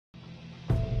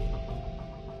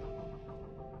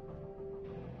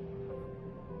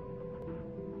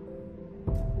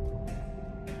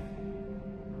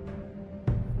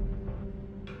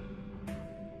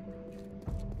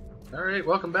Alright,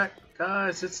 welcome back,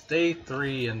 guys. It's day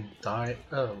 3 and darkness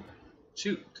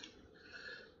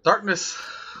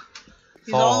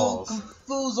He's all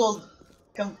falls.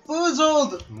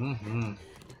 confoozled.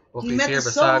 Wolfie's here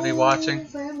beside me watching.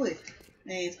 Family.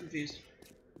 Hey, he's confused.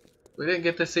 We didn't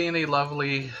get to see any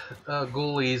lovely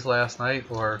ghoulies last night,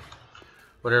 or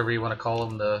whatever you want to call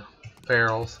them, the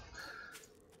ferals.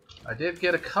 I did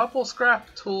get a couple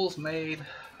scrap tools made.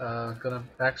 Gonna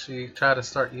actually try to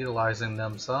start utilizing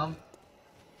them some.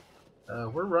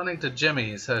 We're running to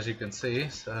Jimmy's, as you can see,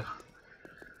 so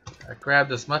I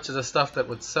grabbed as much of the stuff that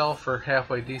would sell for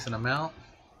halfway decent amount.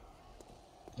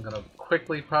 I'm gonna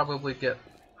quickly probably get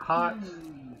hot.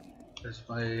 There's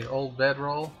my old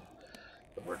bedroll.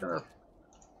 But we're gonna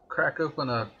crack open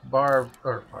a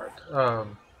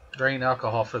grain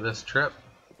alcohol for this trip.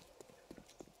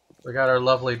 We got our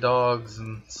lovely dogs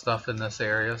and stuff in this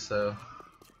area, so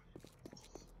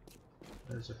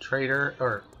there's a trader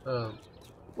or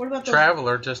what about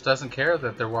traveler just doesn't care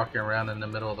that they're walking around in the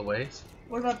middle of the waste.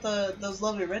 What about those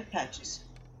lovely red patches?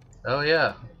 Oh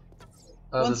yeah.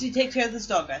 Once you take care of this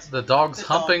dog, guys. The dog's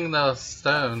humping the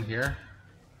stone here.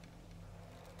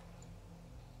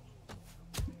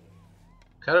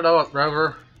 Cut it off,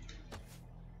 Rover.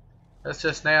 That's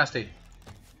just nasty.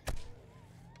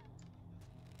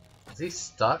 Is he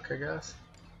stuck, I guess?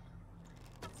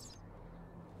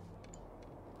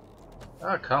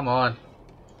 Oh, come on.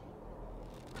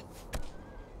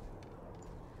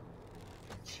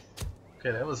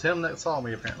 Okay, that was him that saw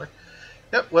me, apparently.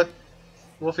 Yep, what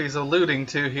Wolfie's alluding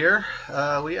to here,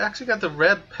 we actually got the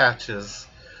red patches,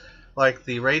 like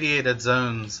the radiated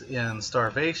zones in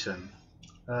Starvation.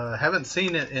 Haven't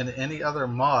seen it in any other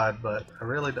mod, but I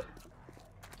really don't.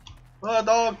 Oh,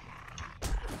 dog!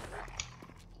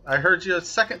 I heard you a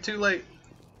second too late.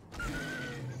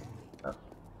 Oh.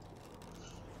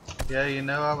 Yeah, you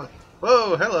know I was.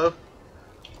 Whoa, hello!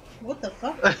 What the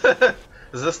fuck?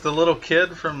 Is this the little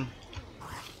kid from...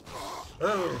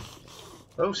 Oh.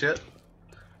 Oh shit.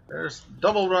 There's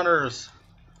double runners.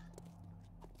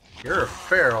 You're a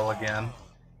feral again.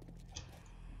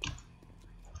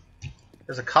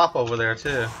 There's a cop over there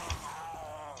too.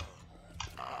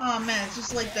 Oh man, it's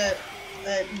just like that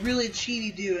really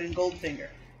cheaty dude in Goldfinger.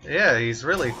 Yeah, he's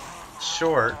really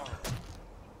short.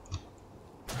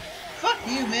 Fuck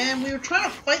you, man. We were trying to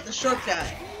fight the short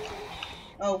guy.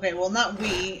 Okay, well, not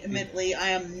we. Admittedly, I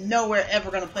am nowhere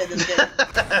ever gonna play this game.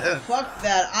 Fuck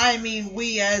that. I mean,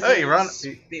 we as. Hey,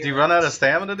 do you run out of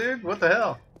stamina, dude? What the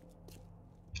hell?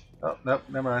 Oh, nope,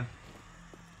 never mind.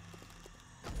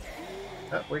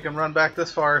 Oh, we can run back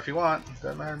this far if you want.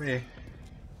 Doesn't matter to me.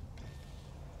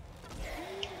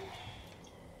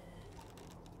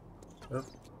 Oh.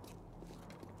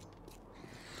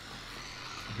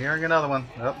 I'm hearing another one.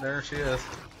 Oh, there she is.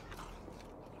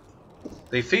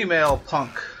 The female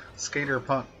punk. Skater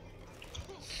punk.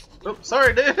 Oh,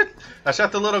 sorry, dude. I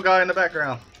shot the little guy in the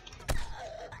background.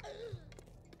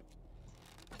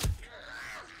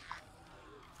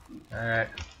 Alright.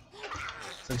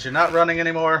 Since you're not running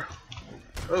anymore.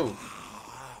 Oh.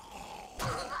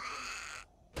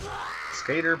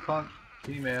 Skater punk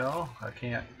female. I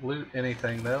can't loot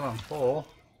anything though. I'm full.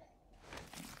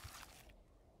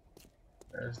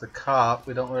 There's the cop.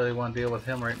 We don't really want to deal with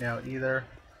him right now either.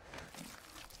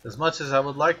 As much as I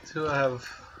would like to have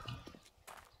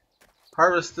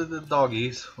harvested the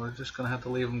doggies, we're just going to have to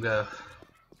leave them go.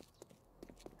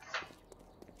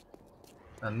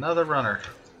 Another runner.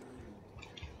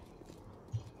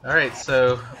 Alright,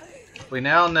 so we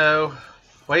now know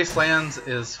Wastelands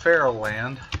is feral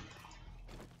land.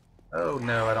 Oh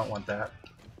no, I don't want that.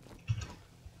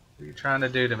 What are you trying to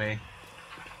do to me?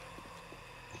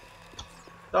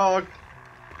 Dog!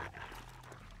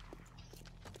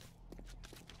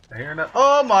 I hear no.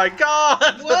 Oh my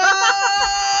god! What?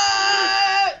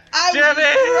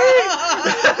 Jimmy!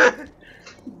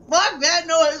 Fuck that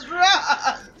noise!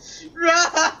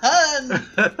 Run!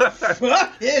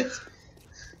 Fuck it!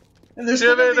 And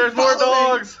Jimmy, there's more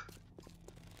dogs!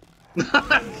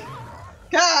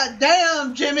 God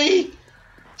damn, Jimmy!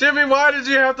 Jimmy, why did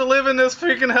you have to live in this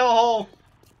freaking hellhole?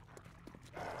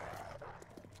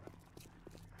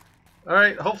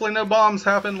 Alright, hopefully no bombs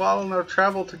happen while on our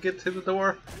travel to get to the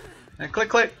door. And click,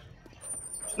 click.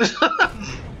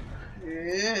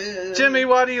 Yeah. Jimmy,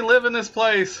 why do you live in this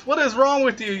place? What is wrong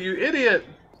with you, you idiot?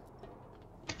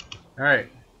 Alright.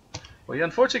 Well, you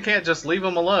unfortunately can't just leave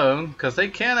him alone, because they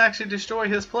can actually destroy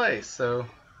his place. So,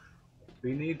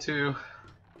 we need to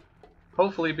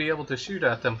hopefully be able to shoot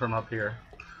at them from up here.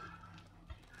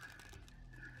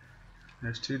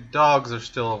 There's 2 dogs are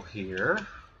still here.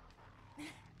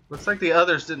 Looks like the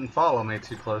others didn't follow me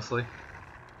too closely.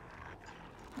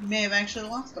 You may have actually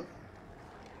lost them.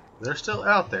 They're still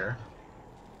out there.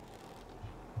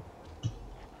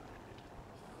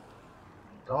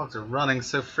 Dogs are running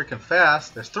so freaking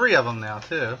fast. There's 3 of them now,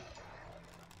 too.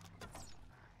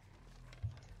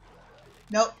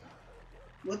 Nope.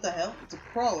 What the hell? It's a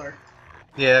crawler.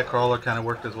 Yeah, Crawler kind of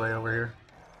worked his way over here.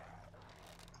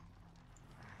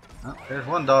 Oh, there's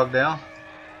one dog down.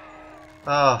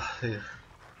 Oh, yeah.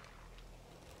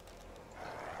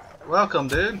 Welcome,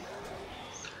 dude.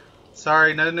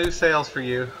 Sorry, no new sales for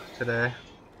you today.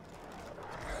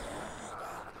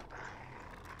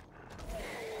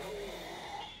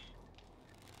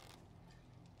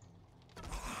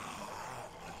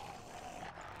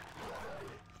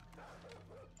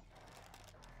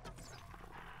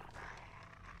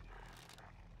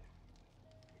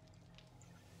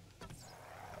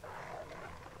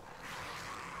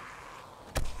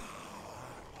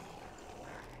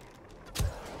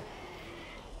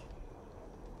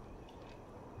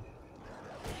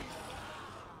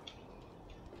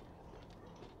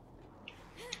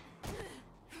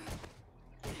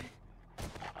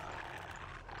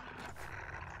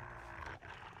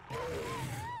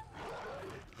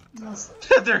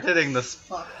 They're hitting this.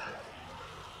 Fuck.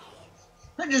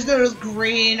 I just noticed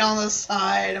green on the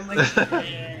side. I'm like,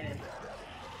 yeah.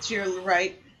 To your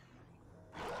right.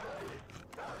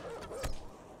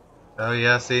 Oh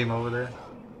yeah, I see him over there.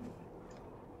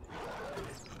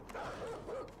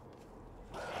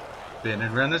 Spinning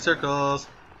around in circles.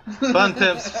 Fun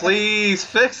pimps, please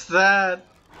fix that.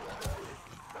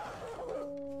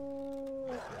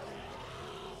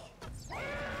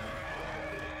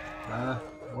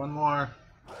 One more.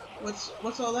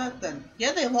 What's all that then?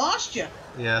 Yeah, they lost you.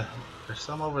 Yeah, there's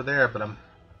some over there, but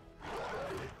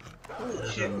Holy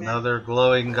there's shit, another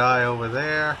glowing guy over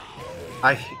there.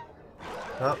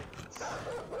 Oh.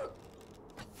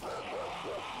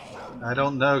 I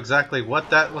don't know exactly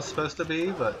what that was supposed to be,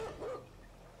 but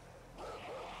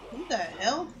Who the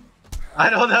hell? I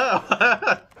don't know.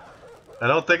 I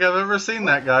don't think I've ever seen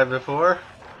that guy before.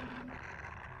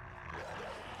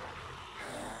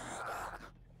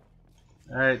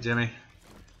 Alright, Jimmy.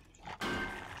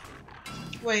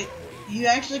 Wait, you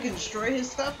actually can destroy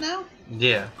his stuff now?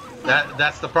 Yeah,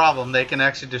 that's the problem. They can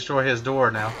actually destroy his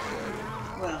door now.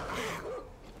 Well.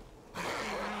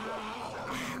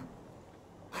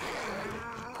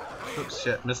 Oops,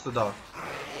 shit, missed the dog.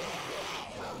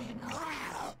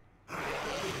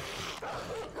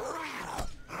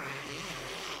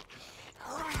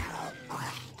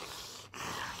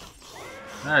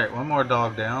 Alright, one more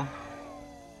dog down.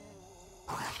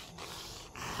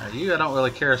 Now you I don't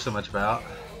really care so much about.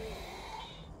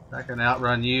 I can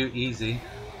outrun you easy.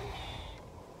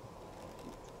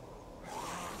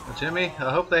 Well, Jimmy,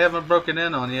 I hope they haven't broken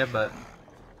in on you, but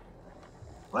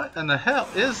what in the hell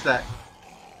is that?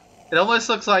 It almost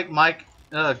looks like Mike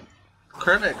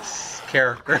Crimix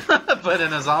character, but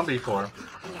in a zombie form.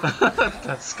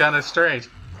 That's kind of strange.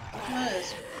 That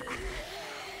is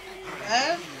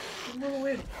bad. A little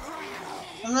weird.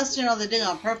 Unless, you know, they did it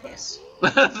on purpose.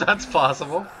 That's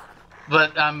possible.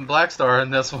 But I'm Black Star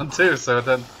in this one too, so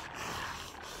then.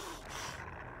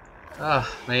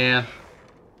 Oh man.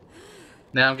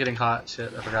 Now I'm getting hot.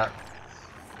 Shit, I forgot.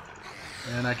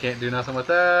 And I can't do nothing with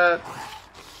that.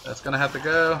 That's gonna have to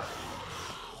go.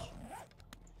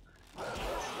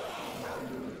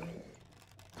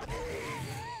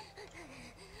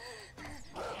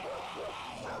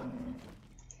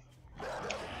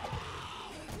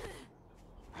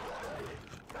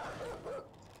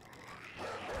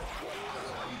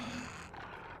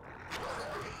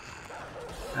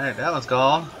 Alright, that one's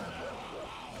gone.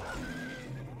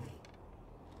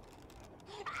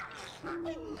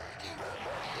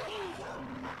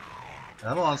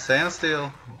 Come on, stand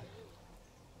still.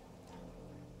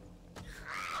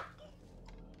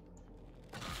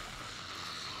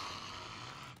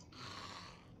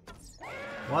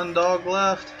 One dog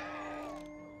left.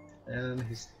 And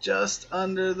he's just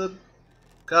under the...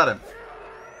 Got him.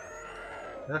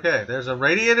 Okay, there's a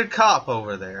radiated cop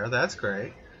over there. That's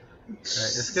great. Alright,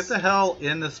 let's get the hell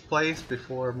in this place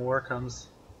before more comes.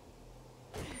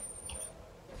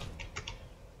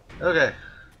 Okay.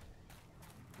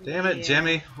 Damn it,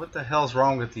 Jimmy. What the hell's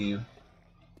wrong with you?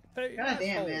 Hey,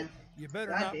 Goddamn, man. You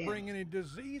better not bring any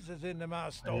diseases into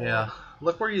my store. Yeah.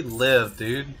 Look where you live,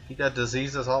 dude. You got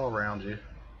diseases all around you.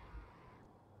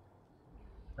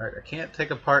 Alright, I can't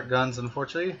take apart guns,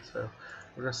 unfortunately, so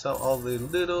we're going to sell all the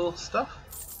little stuff.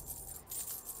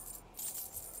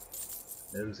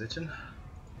 Nose itching.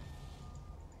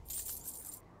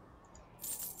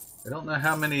 I don't know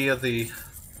how many of the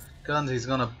guns he's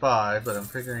gonna buy, but I'm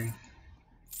figuring.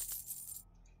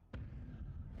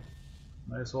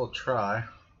 Might as well try.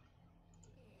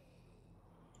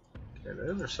 Okay,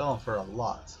 those are selling for a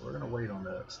lot, so we're gonna wait on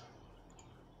those.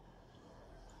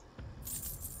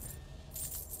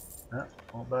 No,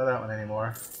 won't buy that one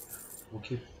anymore. We'll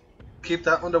keep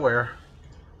that one to wear.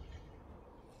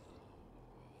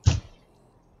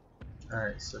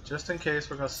 Alright, so just in case,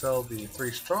 we're gonna sell the 3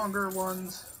 stronger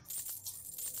ones.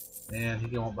 And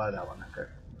he won't buy that one. Okay,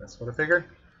 that's what I figured.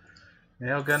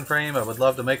 Nail gun frame. I would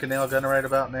love to make a nail gun right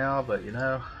about now, but you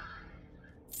know,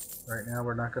 right now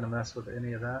we're not going to mess with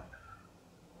any of that.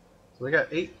 So we got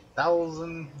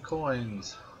 8,000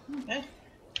 coins. Okay.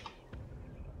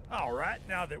 All right,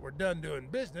 now that we're done doing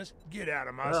business, get out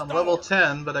of my Well, I'm store. level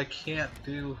 10, but I can't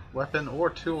do weapon or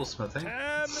tool smithing.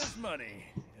 Time is money,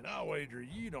 and I'll wager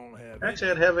you don't have Actually,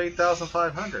 any. I'd have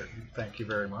 8,500. Thank you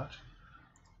very much.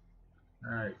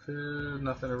 Alright, food,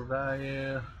 nothing of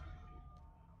value.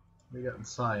 We got in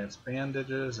science,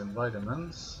 bandages and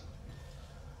vitamins.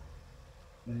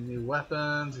 Any new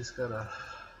weapons? He's got a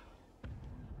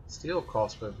steel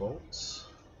crossbow bolts.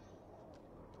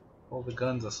 All the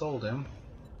guns I sold him.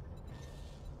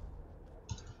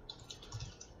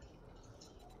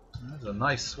 There's a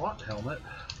nice SWAT helmet,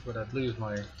 but I'd lose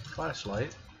my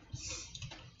flashlight.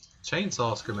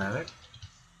 Chainsaw schematic.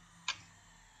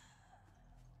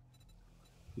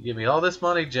 You give me all this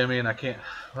money, Jimmy, and I can't.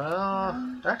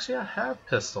 Well, actually, I have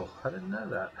pistol. I didn't know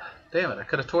that. Damn it! I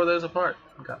could have tore those apart.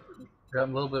 Got a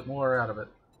little bit more out of it.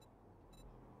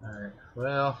 All right.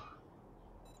 Well,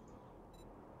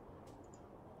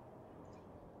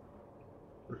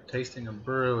 we're tasting and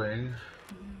brewing.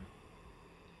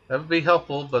 That would be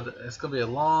helpful, but it's gonna be a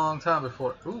long time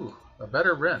before. Ooh, a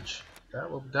better wrench. That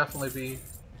will definitely be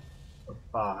a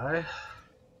buy.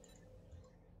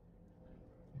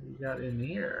 What we got in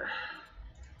here?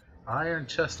 Iron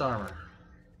chest armor.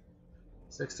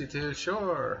 62,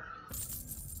 sure.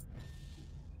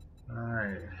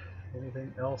 Alright.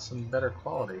 Anything else in better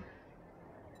quality?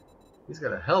 He's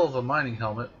got a hell of a mining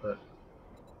helmet, but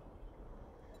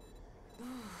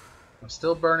I'm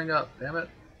still burning up, damn it.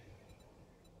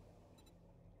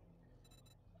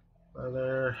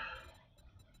 Leather.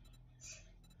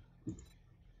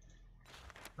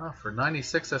 Oh, for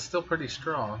 96, that's still pretty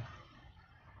strong.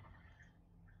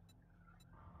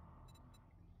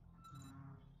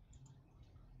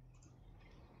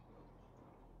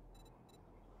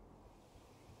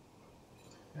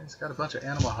 It's got a bunch of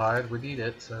animal hide. We need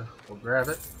it, so we'll grab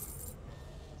it.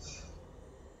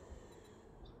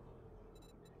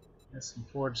 There's some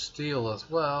forged steel as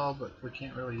well, but we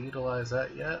can't really utilize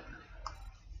that yet.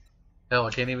 Hell,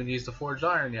 I can't even use the forged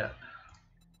iron yet.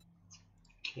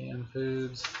 Canned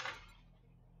foods.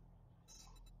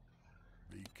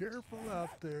 Be careful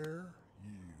out there.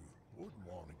 You wouldn't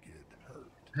want to get hurt.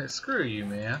 Hey, screw you,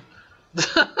 man.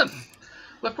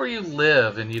 Look where you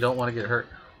live and you don't want to get hurt.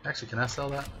 Actually, can I sell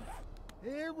that?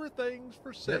 Everything's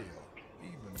for sale, Yep.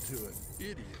 even to an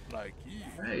idiot like you.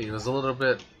 Hey, he was a little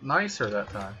bit nicer that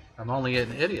time. I'm only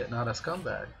an idiot, not a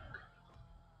scumbag.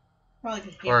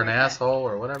 Probably 'cause Or an like asshole,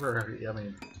 or whatever. I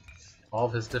mean, all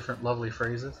of his different lovely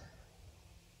phrases.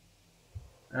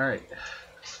 Alright.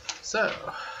 So,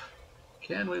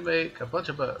 can we make a bunch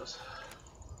of bows?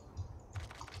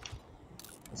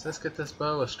 Let's just get this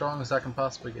bow as strong as I can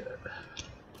possibly get it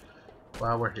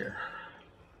while we're here.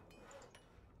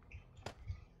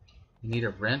 You need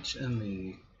a wrench in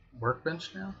the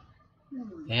workbench now?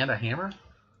 And a hammer?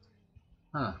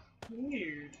 Huh.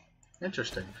 Weird.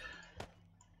 Interesting.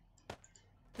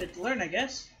 Good to learn, I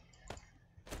guess.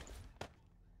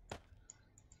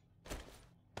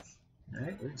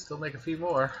 Alright, we can still make a few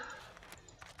more.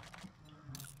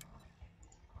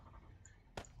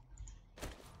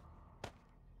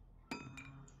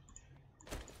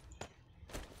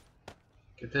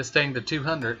 Get this thing to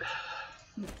 200.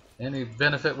 Any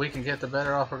benefit we can get, the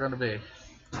better off we're going to be.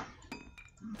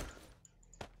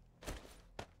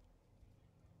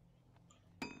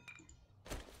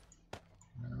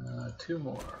 Two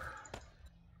more.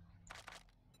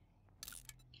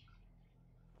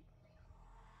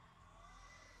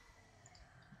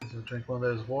 So drink one of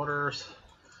those waters.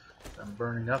 I'm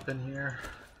burning up in here.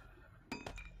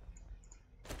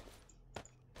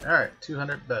 Alright,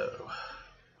 200 bow.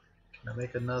 Can I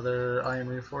make another iron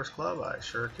reinforced club? I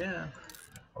sure can.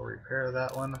 I'll repair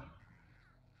that one.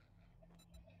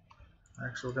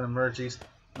 Actually, we're going to merge these.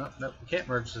 Nope, nope, we can't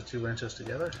merge the 2 wrenches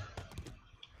together.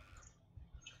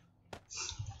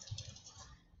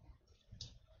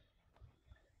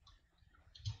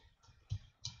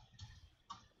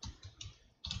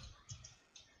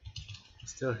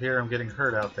 Still hear I'm getting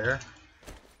hurt out there.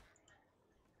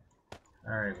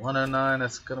 Alright, 109,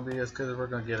 that's going to be as good as we're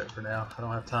going to get it for now. I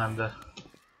don't have time to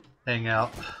hang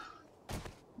out.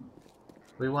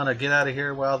 We want to get out of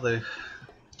here while the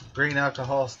green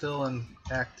alcohol is still in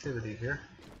activity here.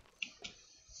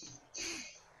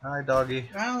 Hi, doggy.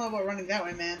 I don't know about running that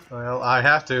way, man. Well, I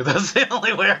have to. That's the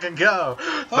only way I can go.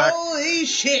 Holy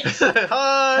shit!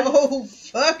 Hi! Oh,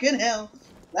 fucking hell.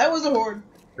 That was a horde.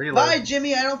 Reload. Bye,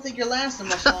 Jimmy. I don't think you're lasting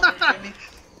much longer, Jimmy.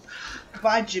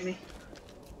 Bye, Jimmy.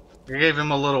 I gave him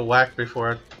a little whack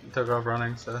before I took off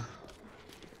running, so.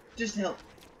 Just help.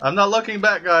 I'm not looking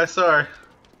back, guys. Sorry.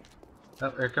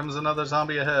 Oh, here comes another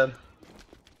zombie ahead.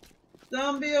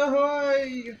 Zombie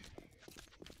ahoy!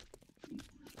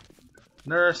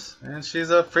 Nurse, and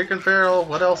she's a freaking feral.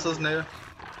 What else is new?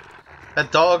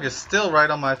 That dog is still right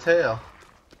on my tail.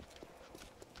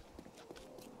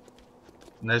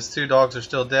 And those 2 dogs are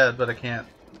still dead, but I can't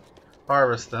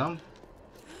harvest them.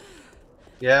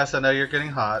 Yes, I know you're getting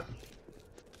hot.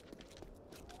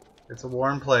 It's a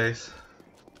warm place.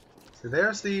 See,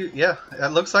 there's the... Yeah,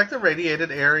 it looks like the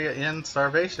radiated area in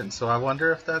Starvation, so I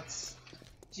wonder if that's...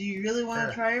 Do you really want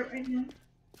to try it right now?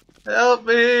 Help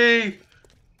me!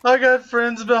 I got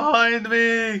friends behind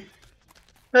me!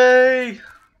 Hey!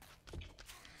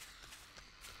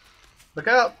 Look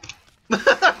out!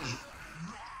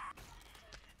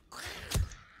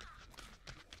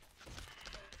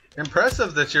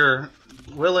 Impressive that you're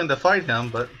willing to fight him,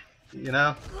 but, you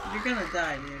know. You're gonna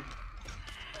die, dude.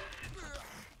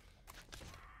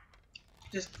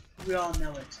 Just, we all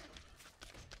know it.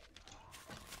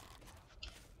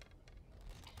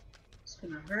 It's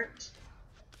gonna hurt.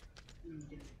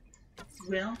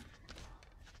 Will.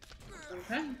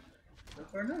 Okay. Go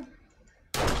for it.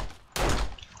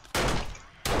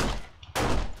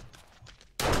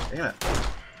 Damn it.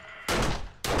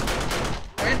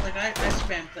 Right? Like I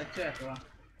spam click too after a while.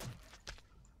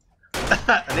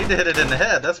 I need to hit it in the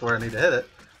head. That's where I need to hit it.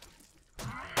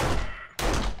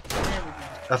 There we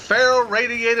go. A feral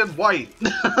radiated white.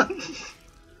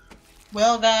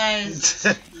 Well, guys.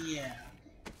 Yeah.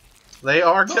 They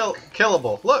are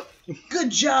killable. Look. Good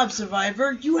job,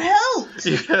 Survivor. You helped.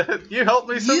 You helped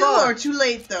me survive. You are too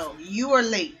late, though. You are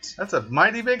late. That's a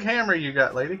mighty big hammer you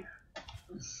got, lady.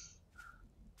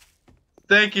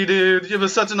 Thank you, dude. It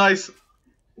was such a nice...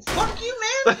 Fuck you,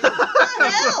 man. What the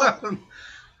hell?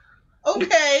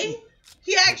 Okay.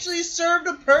 He actually served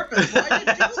a purpose. Why did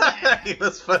you do that? He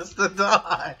was supposed to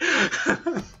die.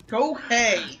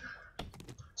 Okay.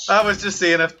 I was just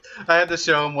seeing if I had to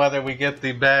show him whether we get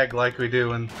the bag like we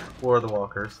do in War of the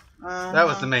Walkers. That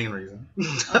was the main reason.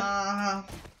 Uh-huh.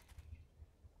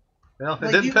 Well, it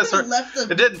Like, didn't you piss her. could've left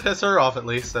the- It didn't piss her off at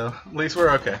least, so at least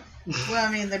we're okay. Well,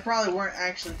 I mean, they probably weren't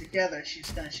actually together. She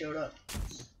just kind of showed up.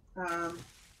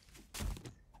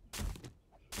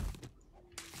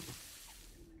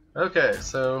 Okay,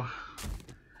 so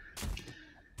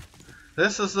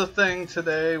this is the thing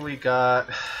today we got.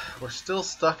 We're still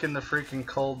stuck in the freaking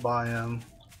cold biome.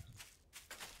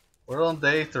 We're on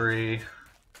day 3.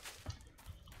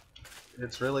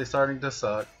 It's really starting to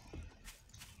suck.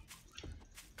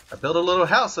 I built a little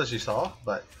house as you saw,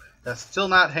 but that's still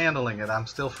not handling it. I'm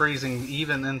still freezing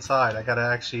even inside. I gotta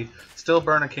actually still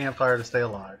burn a campfire to stay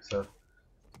alive. So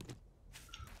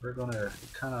we're gonna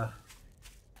kind of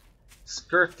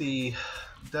skirt the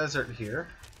desert here.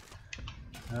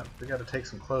 We gotta take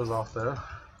some clothes off though.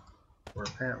 We're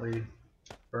apparently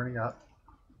burning up.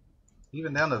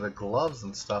 Even down to the gloves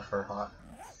and stuff are hot.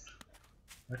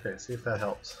 Okay, see if that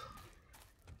helps.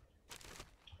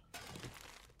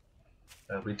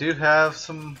 We do have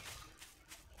some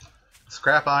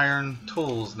scrap iron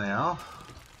tools now.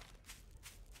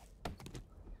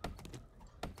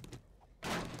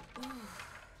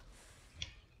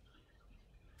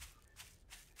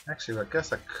 Actually, I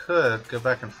guess I could go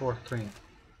back and forth between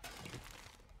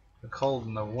the cold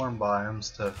and the warm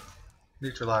biomes to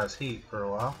neutralize heat for a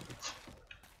while.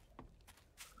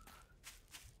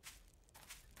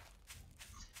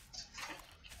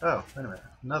 Oh, wait a minute.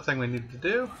 Another thing we need to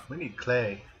do, we need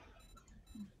clay.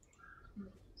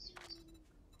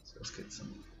 So let's get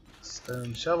some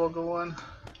stone shovel going.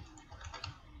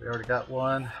 We already got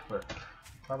one, but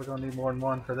probably gonna need more than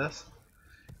one for this.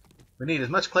 We need as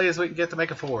much clay as we can get to make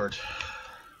a forge.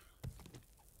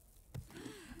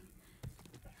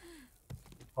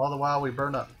 All the while we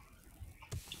burn up.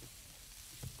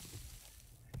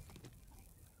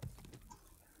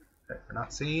 Okay, we're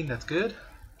not seen, that's good.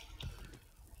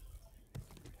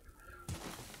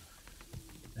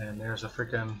 And there's a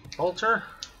freaking vulture.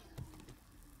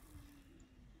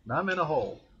 And I'm in a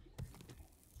hole.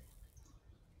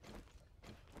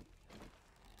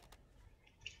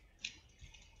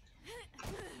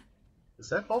 Is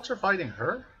that vulture fighting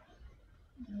her?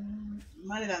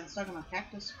 Might have gotten stuck on a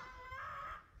cactus.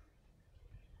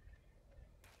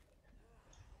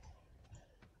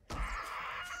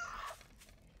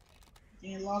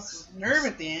 he lost his nerve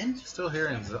at the end. Still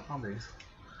hearing zombies,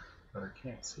 but I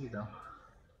can't see them.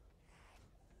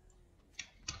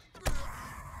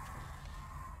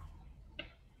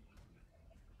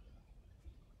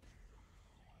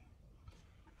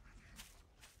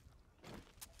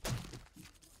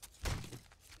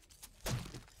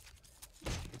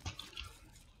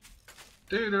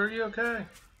 Dude, are you okay?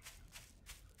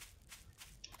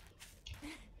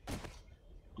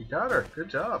 You got her. Good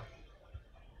job.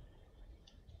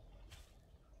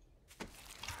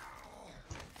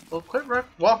 Well, quit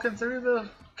walking through the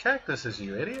cactuses,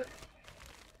 you idiot.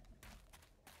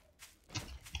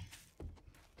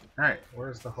 Alright,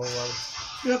 where's the whole other...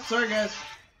 Yep, sorry guys.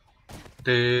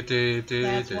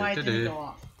 That's why it didn't go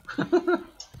off.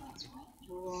 That's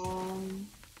wrong.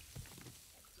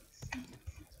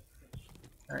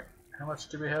 Alright, how much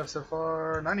do we have so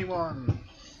far? 91.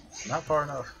 Not far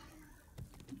enough.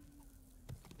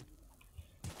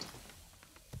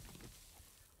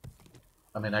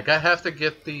 I mean, I have to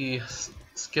get the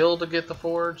skill to get the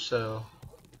forge, so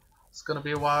it's gonna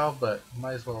be a while, but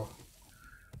might as well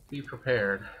be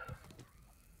prepared.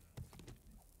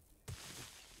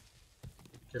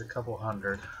 Get a couple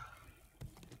hundred.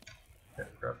 Okay,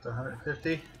 we're up to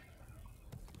 150.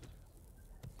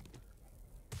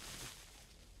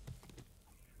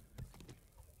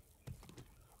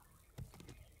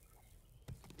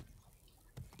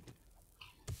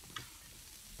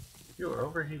 You are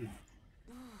overheating.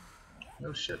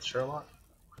 No shit, Sherlock.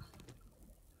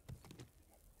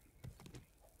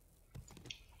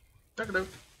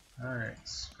 Alright,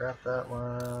 scrap that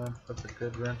one. Put the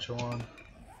good wrench on.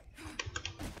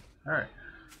 Alright.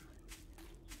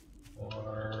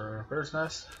 Or bird's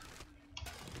nest.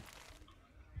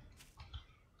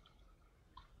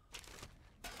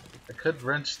 I could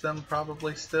wrench them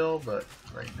probably still, but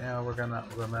right now we're gonna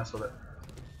mess with it.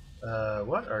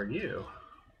 What are you?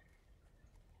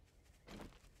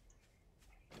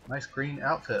 Nice green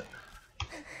outfit.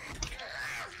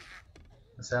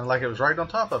 It sounded like it was right on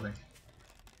top of me.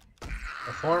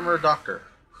 A former doctor.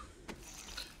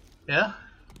 Yeah?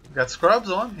 Got scrubs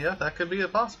on? Yeah, that could be a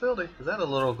possibility. Is that a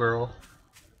little girl?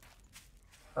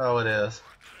 Oh, it is.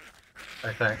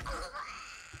 I think.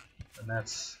 And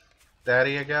that's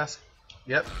Daddy, I guess?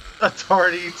 Yep. A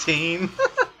tardy teen.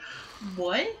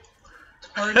 What?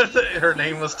 Tardy? Her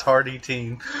name was Tardy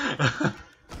Teen.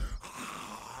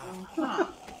 Huh.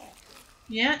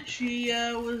 Yeah, she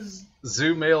was...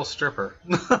 Zoo male stripper.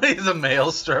 He's a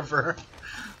male stripper.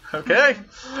 Okay.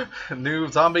 New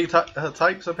zombie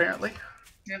types, apparently.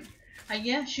 Yep.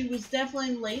 Yeah, she was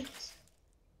definitely late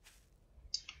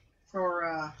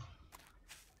for,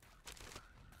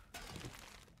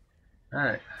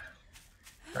 Alright.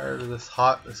 Tired of this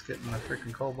hot, it's getting a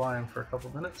freaking cold biome for a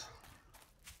couple minutes.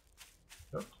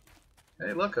 Oh.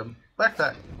 Hey, look, a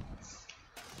backpack.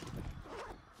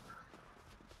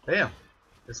 Damn.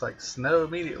 It's like snow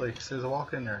immediately as soon as I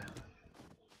walk in there.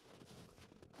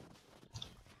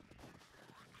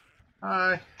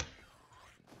 Hi.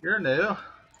 You're new.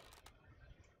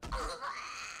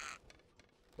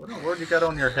 What in the world you got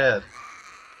on your head?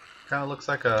 Kind of looks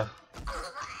like a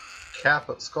cap,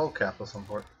 skull cap of some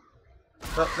sort.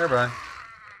 Oh, never mind.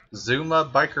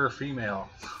 Zuma biker female.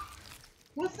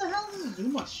 what the hell is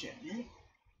Zuma shit, man?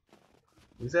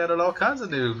 He's added all kinds of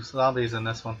new zombies in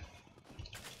this one.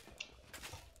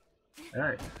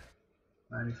 Alright.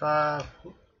 95.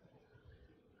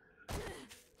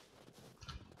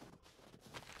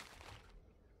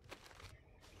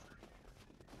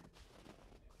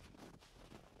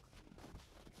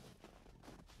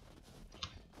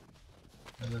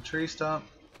 And the tree stump.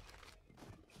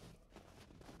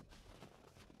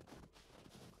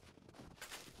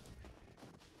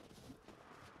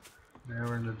 Now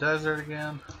we're in the desert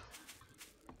again.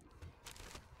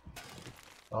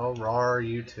 Oh, rawr,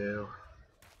 you two.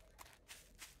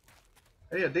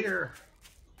 Hey, a deer.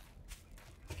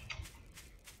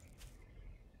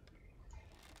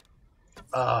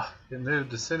 It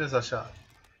moved as soon as I shot.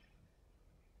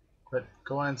 Quit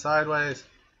going sideways.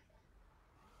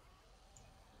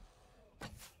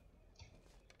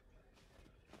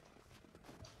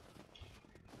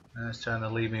 And it's trying to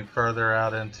lead me further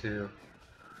out into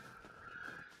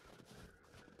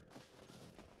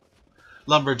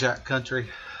lumberjack country.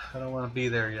 I don't want to be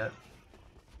there yet.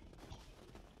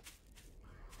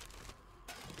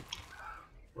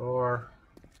 Or,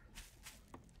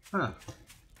 huh.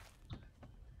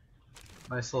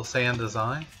 Nice little sand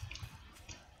design.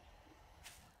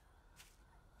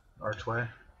 Archway.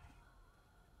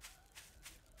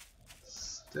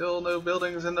 Still no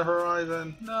buildings in the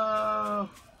horizon. No.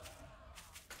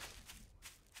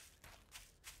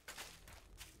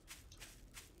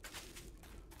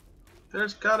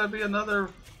 There's gotta be another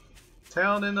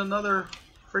town in another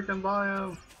freaking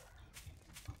biome.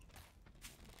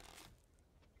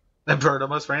 That bird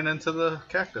almost ran into the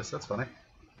cactus. That's funny.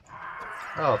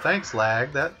 Oh, thanks,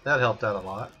 lag. That helped out a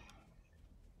lot.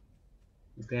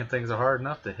 These damn things are hard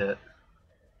enough to hit.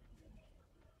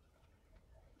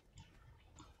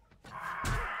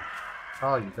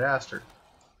 Oh, you bastard.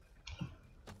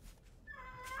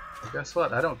 Well, guess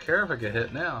what? I don't care if I get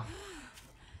hit now.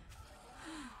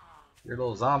 Your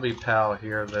little zombie pal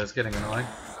here that's getting annoying.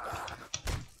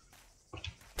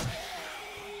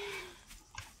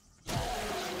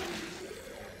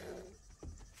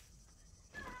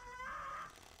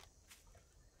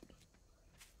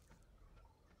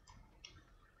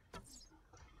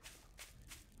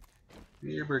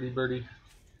 Here, birdie, birdie.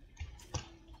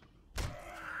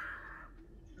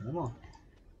 Come on.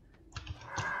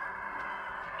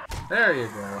 There you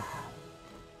go.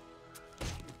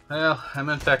 Well, I'm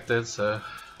infected, so...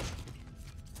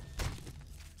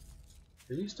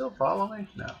 Are you still following me?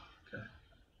 No. Okay.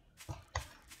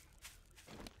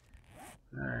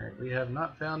 Alright, we have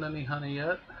not found any honey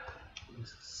yet. We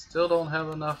still don't have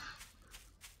enough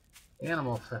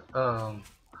animal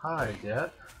hide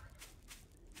yet.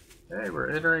 Hey, we're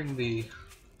entering the...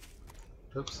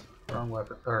 Oops, wrong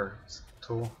weapon, or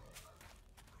tool.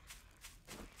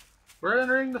 We're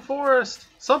entering the forest!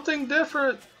 Something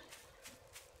different!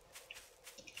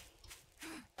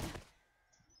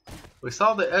 We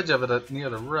saw the edge of it near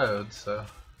the road, so...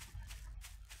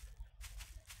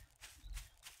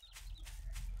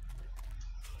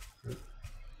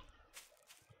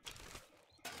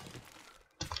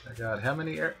 I got how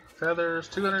many feathers?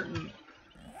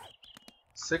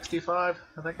 265?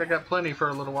 I think I got plenty for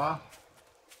a little while.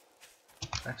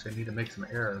 Actually, I need to make some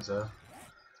arrows, though.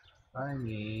 Don't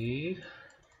need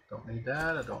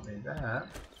that, I don't need that.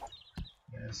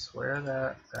 I swear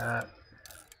that.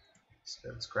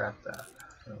 Let's scrap that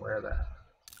and wear that.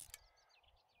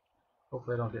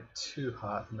 Hopefully I don't get too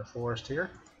hot in the forest here.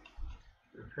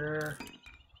 Repair.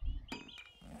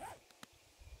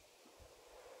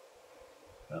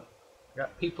 Oh,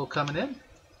 got people coming in.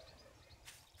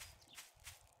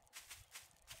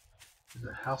 There's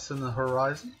a house in the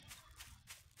horizon.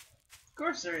 Of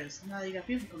course there is. Now you got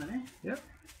people coming in. Yep.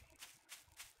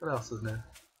 What else is new?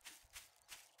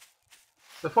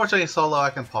 But fortunately, solo I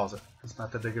can pause it. It's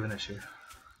not that big of an issue.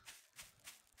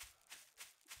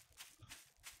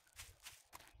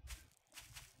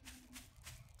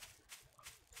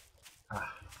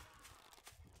 Ah.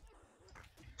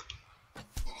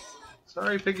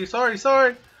 Sorry, Piggy.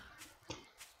 Sorry.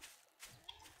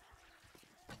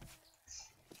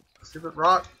 Stupid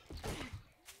rock.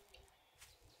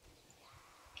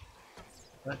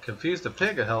 That confused the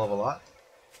pig a hell of a lot.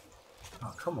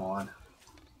 Oh, come on.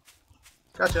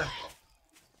 Gotcha.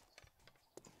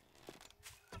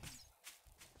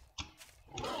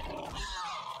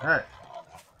 Alright.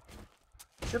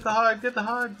 Get the hide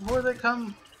before they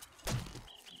come.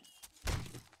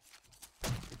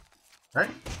 Alright,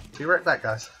 be right back,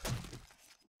 guys.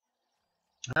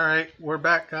 Alright, we're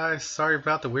back, guys. Sorry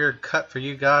about the weird cut for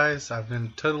you guys. I've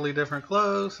been totally different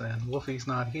clothes, and Wolfie's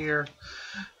not here.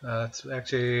 It's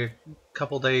actually a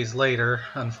couple days later,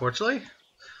 unfortunately.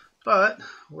 But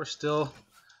we're still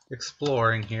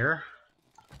exploring here.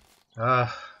 I'm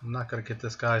not going to get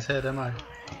this guy's head, am I?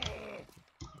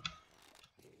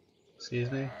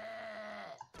 Excuse me.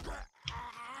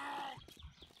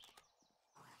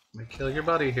 Let me kill your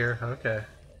buddy here. Okay.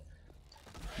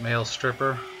 Male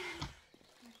stripper.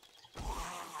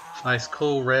 Nice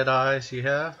cool red eyes you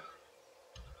have.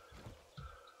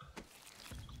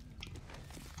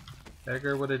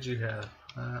 Edgar, what did you have?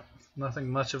 Nothing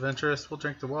much of interest. We'll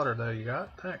drink the water though you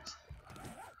got. Thanks.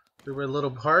 We were a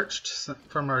little parched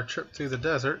from our trip through the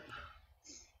desert.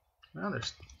 Now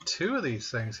there's two of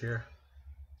these things here.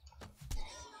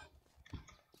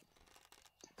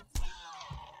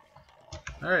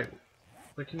 Alright,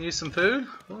 we can use some food.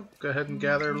 We'll go ahead and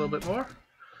gather a little bit more.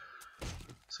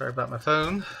 Sorry about my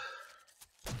phone.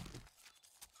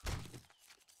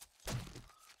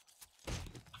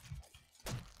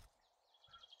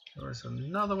 There's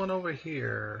another one over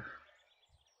here.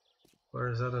 Or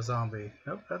is that a zombie?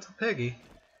 Nope, that's a piggy.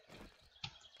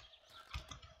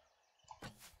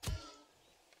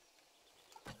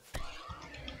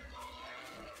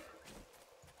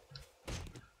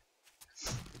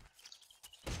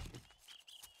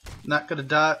 Not going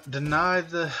to deny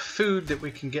the food that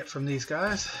we can get from these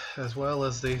guys, as well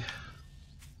as the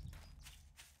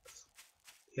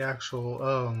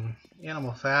actual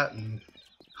animal fat and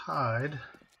hide.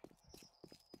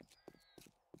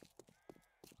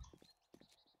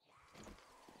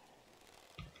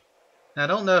 Now, I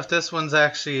don't know if this one's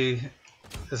actually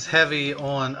as heavy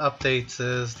on updates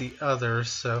as the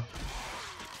others, so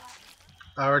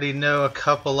I already know a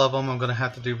couple of them I'm going to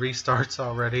have to do restarts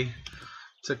already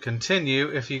to continue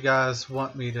if you guys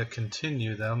want me to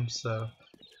continue them. So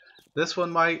this one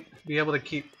might be able to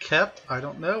keep kept. I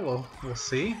don't know. We'll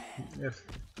see. If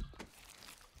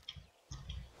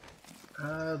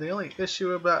the only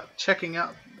issue about checking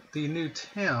out the new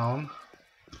town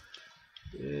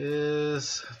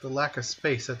is the lack of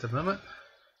space at the moment.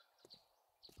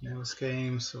 Now this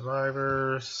game,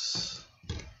 survivors.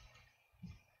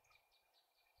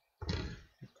 Get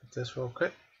this real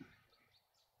quick.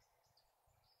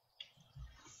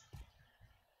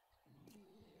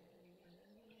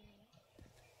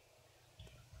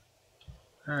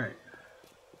 Alright.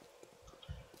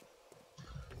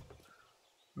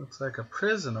 Looks like a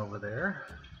prison over there.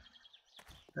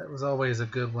 That was always a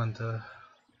good one to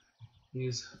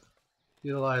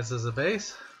utilize as a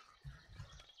base.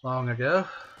 Long ago.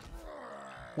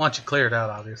 Once you clear it out,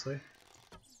 obviously.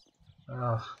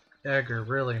 Oh, Edgar,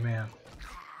 really, man.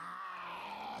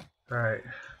 Alright,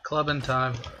 clubbing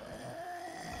time.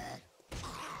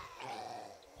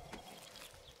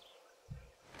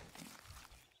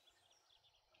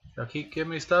 They'll keep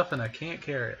giving me stuff and I can't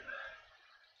carry it.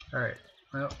 Alright,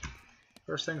 well,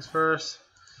 first things first.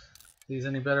 These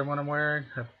any better what I'm wearing?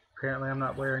 Apparently I'm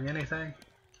not wearing anything.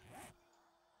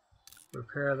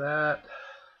 Repair that.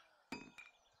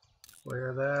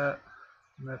 Wear that.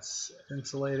 And that's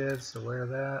insulated, so wear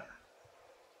that.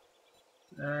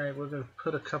 Alright, we're going to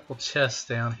put a couple chests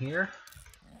down here.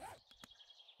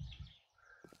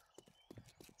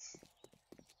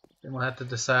 Then we'll have to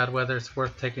decide whether it's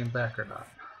worth taking back or not.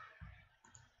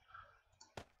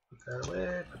 Put that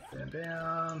away, put that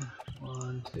down.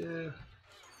 1, 2.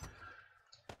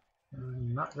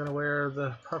 I'm not going to wear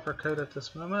the puffer coat at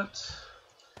this moment.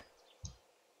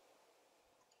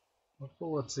 What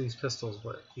bullets these pistols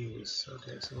use?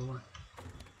 Okay, so we want.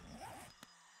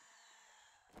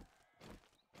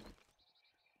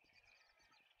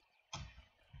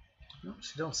 Oh,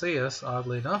 she don't see us,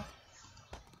 oddly enough.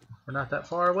 We're not that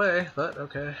far away, but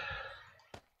okay.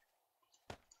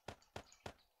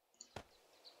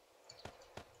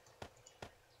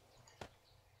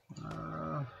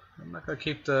 I'm not gonna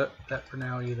keep that for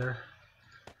now either.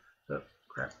 Oh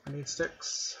crap! I need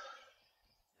sticks.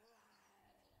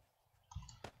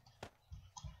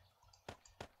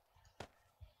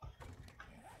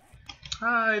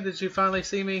 Hi, did you finally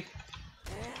see me?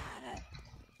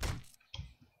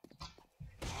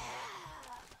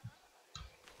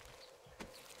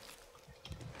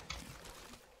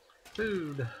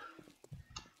 Food.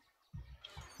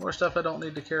 More stuff I don't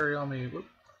need to carry on me. Whoop.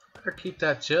 Better keep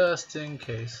that just in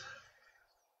case.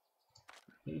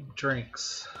 Need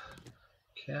drinks.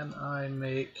 Can I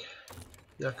make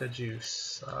yucca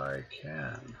juice? I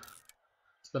can.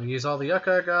 It's gonna use all the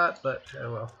yucca I got, but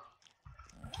oh well.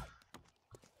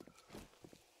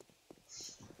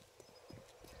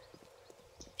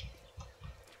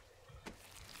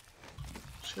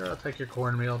 Sure, I'll take your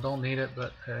cornmeal. Don't need it,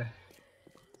 but hey.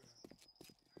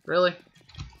 Really?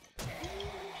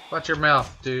 Watch your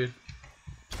mouth, dude.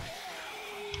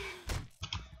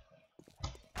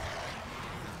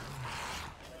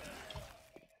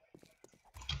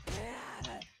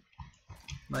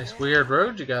 Nice weird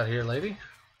road you got here, lady.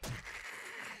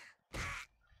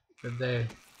 Did they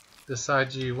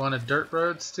decide you wanted dirt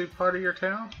roads to part of your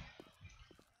town?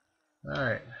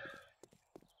 Alright.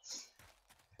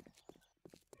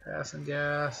 Passing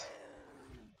gas.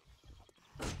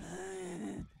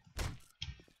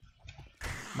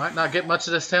 Might not get much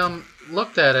of this town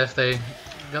looked at if they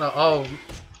gonna all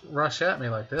rush at me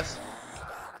like this.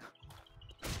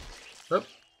 Oop,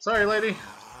 sorry lady.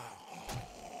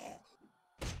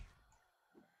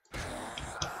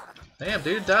 Damn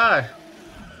dude, die.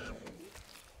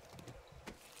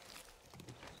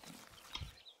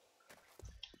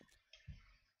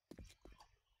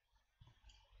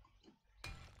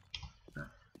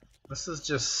 This is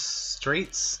just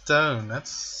straight stone.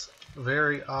 That's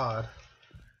very odd.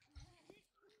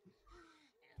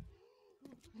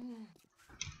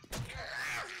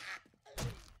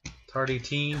 Tardy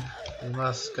teen, we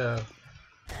must go.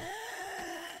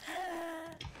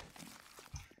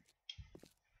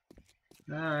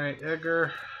 Alright,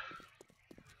 Edgar.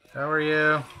 How are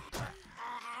you?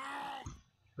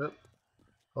 Oop.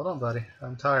 Hold on, buddy.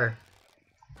 I'm tired.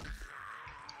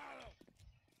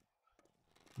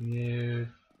 You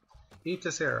eat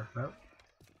this arrow. Nope.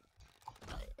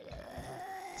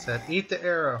 Said eat the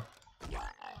arrow.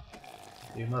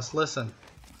 You must listen.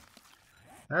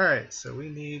 Alright, so we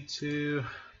need to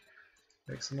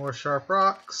make some more sharp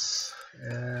rocks.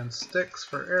 And sticks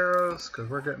for arrows, because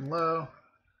we're getting low.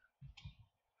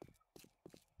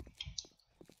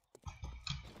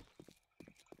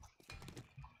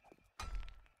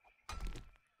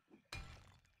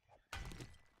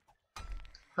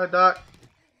 Hi, Doc.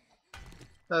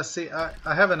 See, I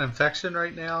have an infection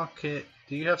right now. Do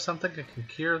you have something that can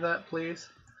cure that, please?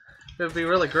 It would be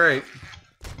really great.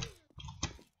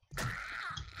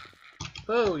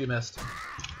 Oh, you missed.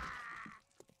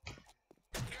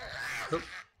 Oop.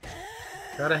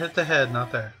 Gotta hit the head,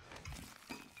 not there.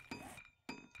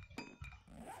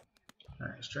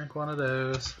 Alright, let's drink one of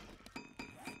those.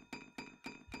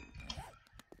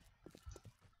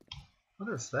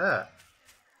 What is that?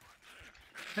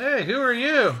 Hey, who are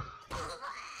you?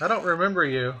 I don't remember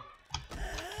you.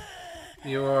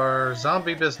 You are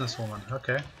zombie businesswoman.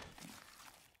 Okay.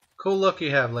 Cool look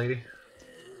you have, lady.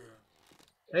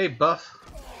 Hey, Buff.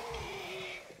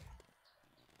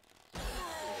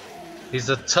 He's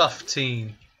a tough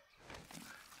teen.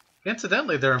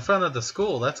 Incidentally, they're in front of the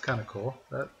school. That's kind of cool.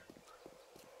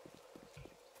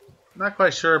 Not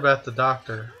quite sure about the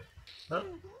doctor. Oh,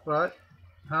 what?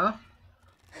 Huh?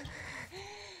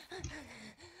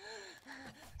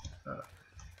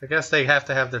 I guess they have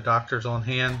to have their doctors on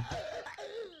hand.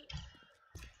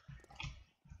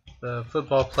 The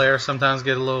football players sometimes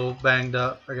get a little banged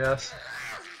up, I guess.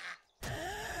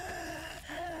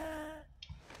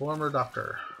 Former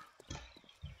doctor.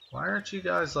 Why aren't you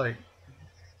guys, like,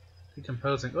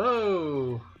 decomposing?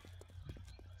 Whoa!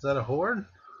 Is that a horde?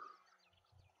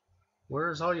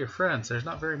 Where's all your friends? There's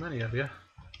not very many of you.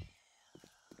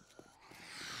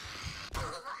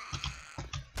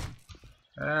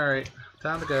 Alright,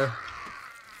 time to go.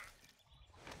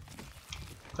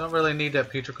 Don't really need that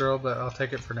Peter girl, but I'll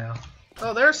take it for now.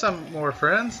 Oh, there's some more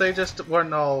friends. They just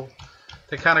weren't all...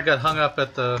 They kind of got hung up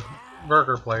at the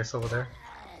burger place over there.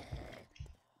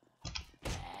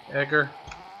 Edgar.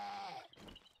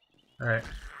 Alright.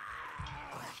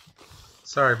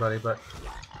 Sorry, buddy, but...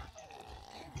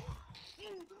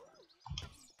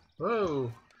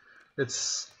 Whoa!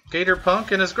 It's Gator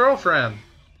Punk and his girlfriend!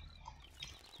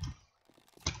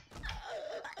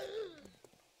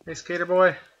 Hey, Skater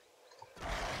Boy.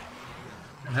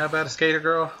 And how about a Skater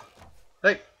Girl?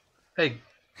 Hey! Hey!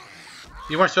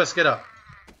 You weren't supposed to get up.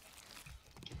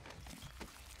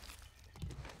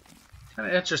 Kind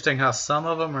of interesting how some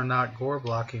of them are not gore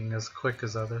blocking as quick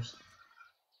as others.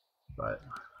 But,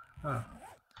 huh.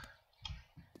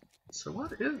 So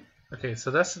what is... Okay,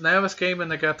 so that's the Navis game and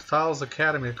they got the Files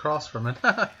Academy across from it.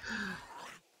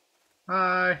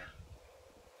 Hi!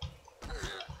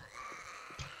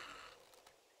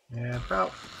 And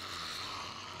out.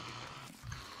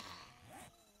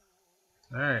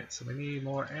 Alright, so we need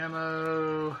more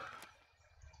ammo.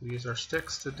 We use our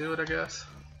sticks to do it, I guess.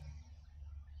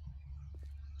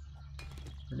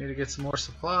 We need to get some more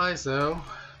supplies, though.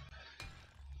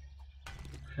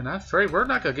 And I'm afraid we're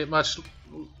not going to get much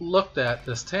looked at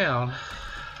this town.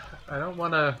 I don't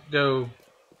want to go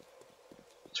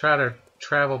try to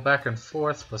travel back and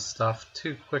forth with stuff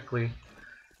too quickly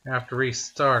after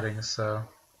restarting, so...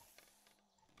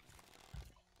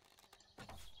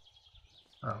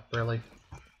 Oh, really?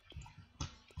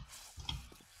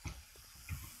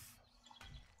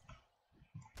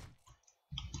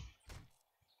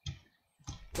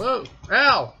 Whoa!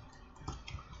 Ow!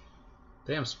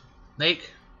 Damn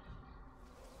snake.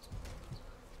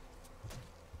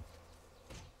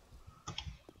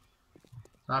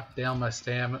 Knocked down my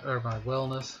stamina or my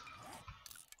wellness.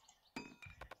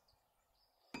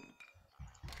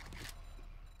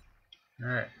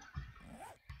 Alright.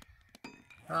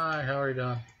 Hi, how are you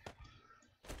doing?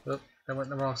 Oop, I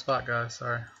went in the wrong spot, guys.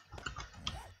 Sorry.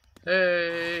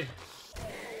 Hey!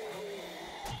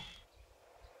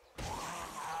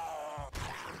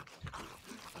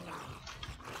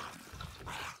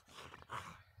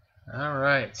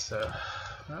 Alright, so...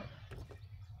 Oh,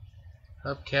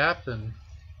 hubcap and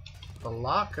a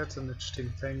lock. That's an interesting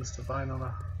things to find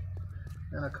on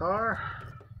in a car.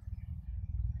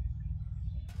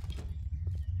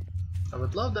 I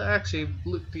would love to actually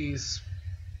loot these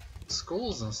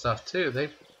schools and stuff too. They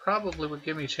probably would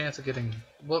give me a chance of getting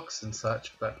books and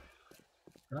such, but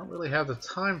I don't really have the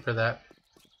time for that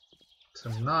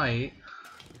tonight.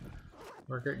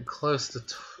 We're getting close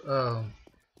to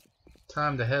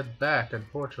time to head back,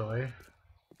 unfortunately.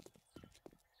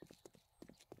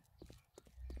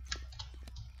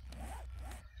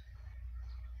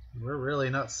 We're really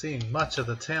not seeing much of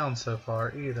the town so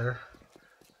far either.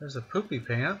 There's a poopy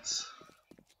pants.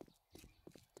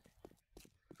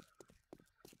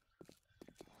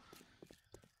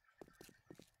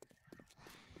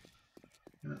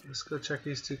 Let's go check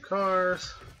these two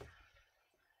cars.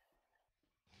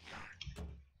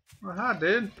 Aha,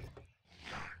 dude.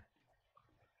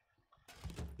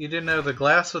 You didn't know the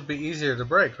glass would be easier to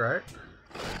break, right?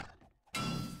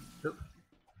 Oop.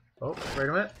 Oh, wait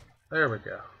a minute. There we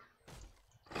go.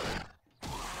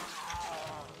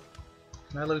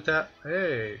 Can I loot that?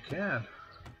 Hey, can.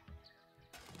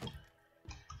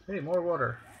 Hey, more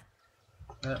water.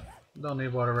 Don't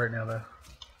need water right now, though.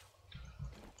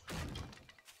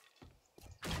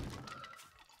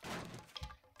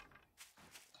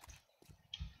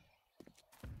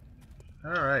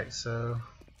 Alright, so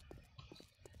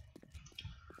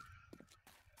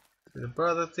the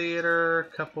Brother Theater,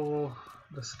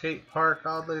 the skate park,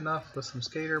 oddly enough, with some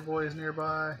skater boys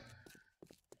nearby.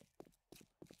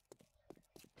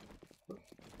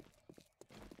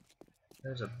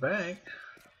 There's a bank.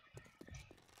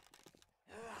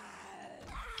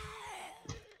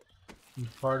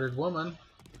 Departed woman.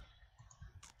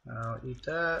 I'll eat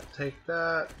that, take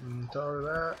that, and tell her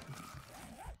that.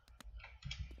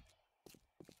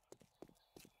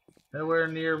 Nowhere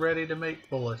near ready to make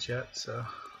bullets yet, so.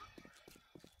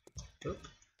 Oop.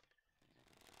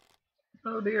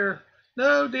 Oh dear.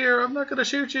 No dear, I'm not gonna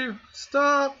shoot you.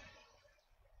 Stop!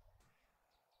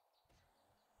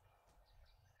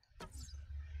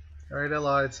 Alright, I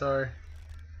lied, sorry.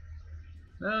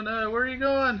 No, where are you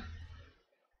going?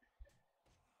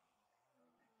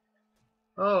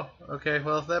 Oh, okay,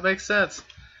 well, that makes sense.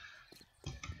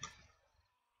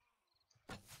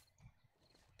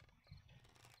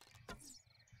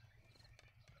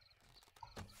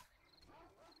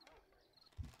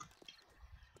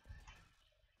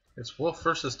 It's wolf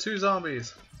versus 2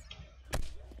 zombies.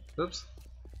 Oops.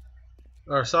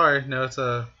 Or sorry, no, it's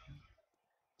a...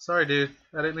 Sorry, dude.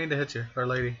 I didn't mean to hit you, or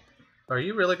lady. Are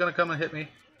you really gonna come and hit me?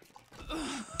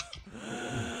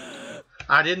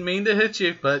 I didn't mean to hit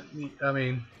you, but, I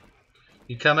mean...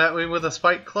 You come at me with a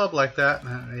spiked club like that,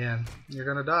 and you're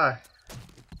gonna die.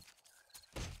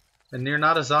 And you're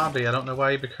not a zombie. I don't know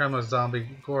why you become a zombie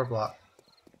gore block.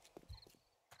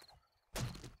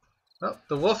 Well,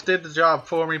 the wolf did the job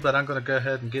for me, but I'm going to go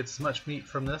ahead and get as much meat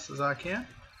from this as I can.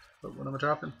 But what am I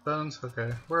dropping? Bones?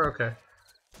 Okay, we're okay.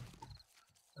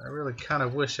 I really kind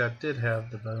of wish I did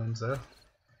have the bones, though.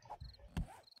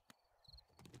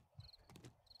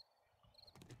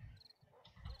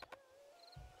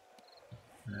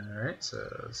 Alright, so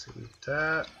let's see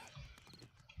that.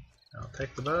 I'll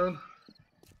take the bone.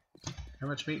 How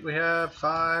much meat we have?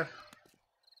 5.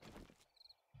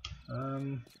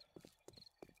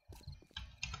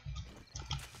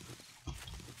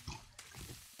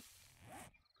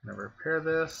 Gonna repair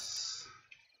this.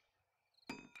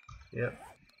 Yep.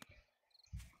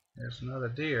 There's another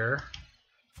deer.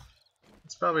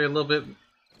 It's probably a little bit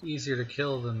easier to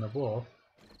kill than the wolf.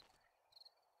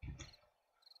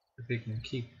 If you can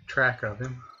keep track of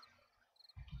him.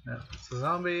 Yep, it's a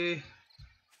zombie.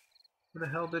 Where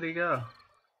the hell did he go?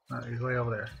 Oh, he's way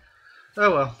over there.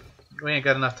 Oh well, we ain't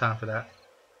got enough time for that.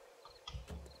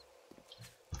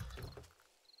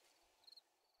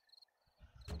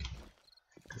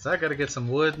 Cause I gotta get some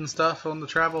wood and stuff on the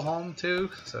travel home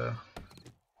too, so.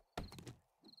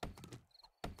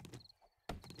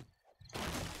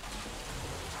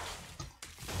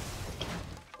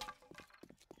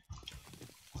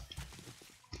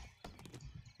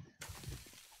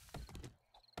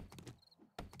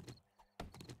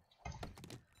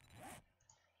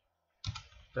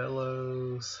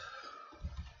 Bellows.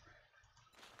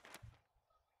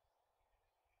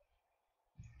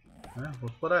 Yeah,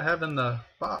 with what I have in the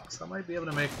box, I might be able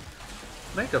to make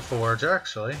a forge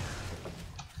actually.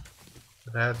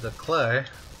 If I had the clay.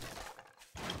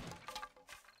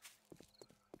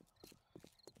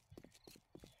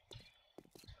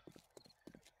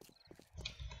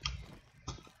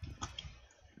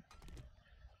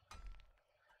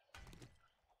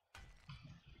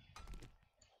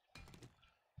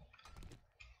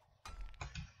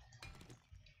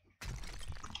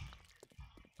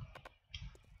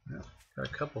 Got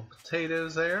a couple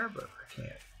potatoes there, but I can't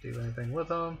do anything with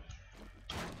them.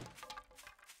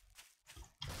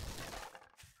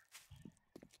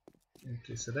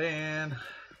 Empty sedan.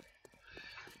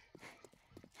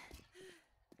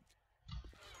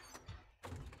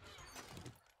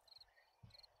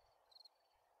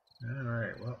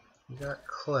 Alright, well, we got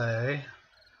clay.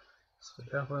 So we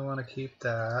definitely want to keep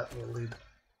that. We'll leave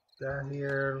that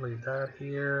here, leave that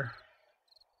here.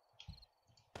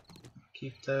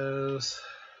 Keep those.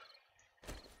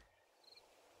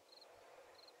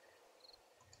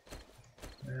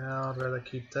 Yeah, I'd rather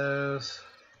keep those.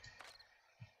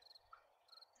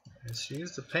 Let's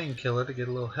use the painkiller to get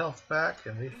a little health back,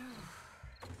 and we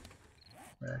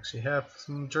actually have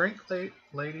some drink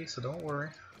lady, so don't worry.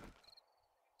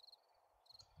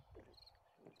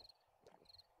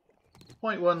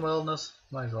 0.1 wellness,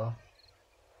 might as well.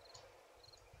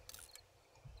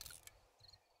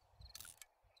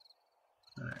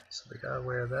 Alright, so we gotta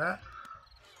wear that.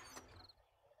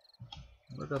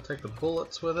 We're gonna take the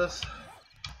bullets with us.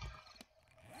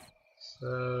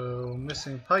 So,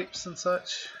 missing pipes and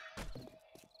such.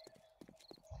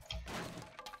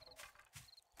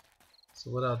 So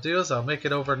what I'll do is I'll make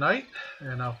it overnight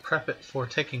and I'll prep it for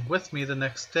taking with me the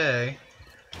next day.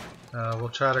 We'll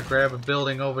try to grab a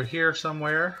building over here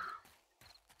somewhere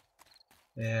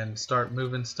and start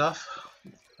moving stuff.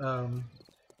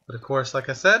 But of course, like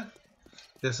I said,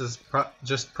 this is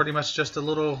pretty much just a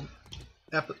little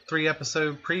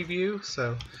 3-episode preview.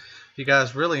 So if you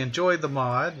guys really enjoyed the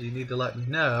mod, you need to let me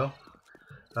know.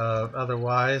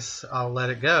 Otherwise, I'll let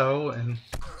it go and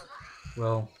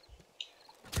we'll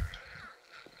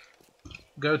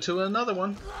go to another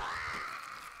one.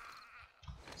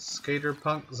 Skater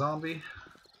punk zombie.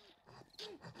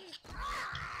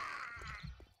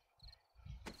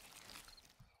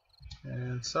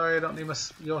 And sorry, I don't need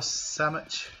your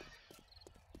sandwich.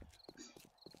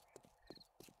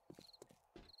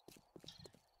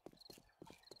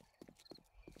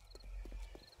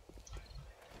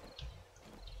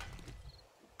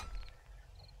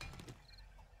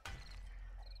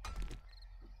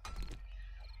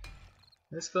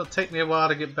 It's going to take me a while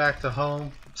to get back to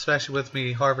home, especially with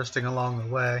me harvesting along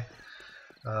the way.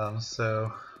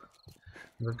 So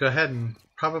we'll go ahead and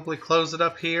probably close it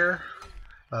up here.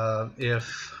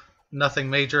 If nothing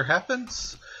major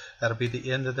happens, that'll be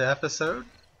the end of the episode.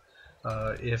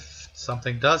 If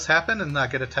something does happen and I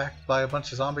get attacked by a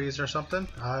bunch of zombies or something,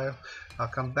 I'll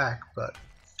come back. But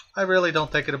I really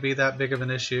don't think it'll be that big of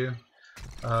an issue.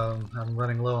 I'm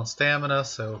running low on stamina,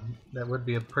 so that would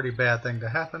be a pretty bad thing to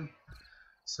happen.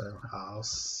 So I'll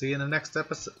see you in the next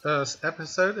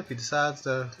episode if he decides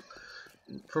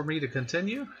for me to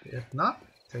continue. If not,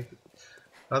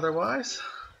 otherwise,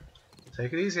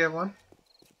 take it easy, everyone.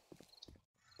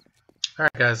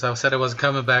 Alright guys, I said I wasn't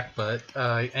coming back, but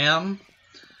I am.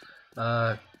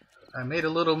 I made a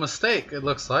little mistake, it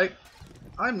looks like.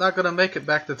 I'm not going to make it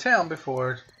back to town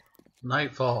before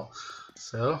nightfall.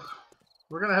 So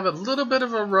we're going to have a little bit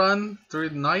of a run through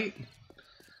the night.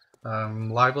 I'm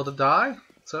liable to die.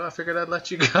 So I figured I'd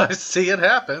let you guys see it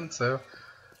happen. So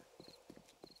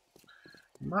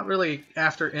I'm not really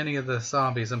after any of the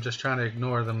zombies. I'm just trying to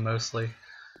ignore them mostly.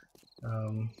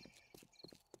 I'm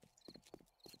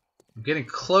getting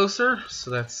closer,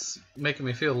 so that's making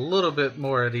me feel a little bit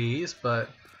more at ease. But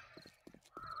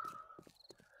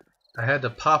I had to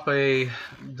pop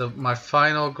my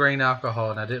final grain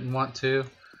alcohol, and I didn't want to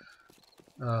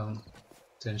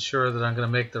ensure that I'm going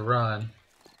to make the run.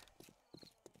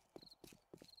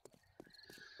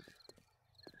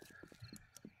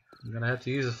 I'm going to have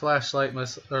to use a flashlight,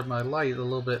 or my light a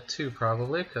little bit too,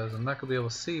 probably, because I'm not going to be able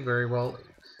to see very well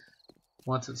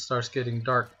once it starts getting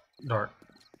dark.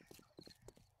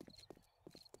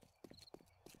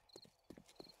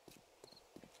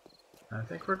 I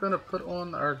think we're going to put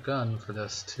on our gun for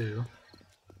this too.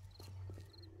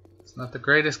 It's not the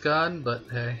greatest gun, but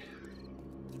hey.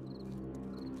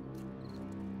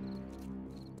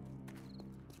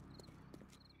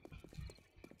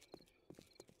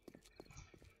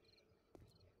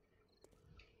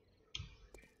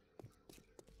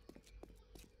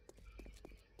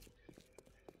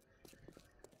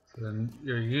 Then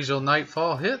your usual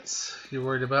nightfall hits. You're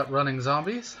worried about running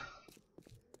zombies.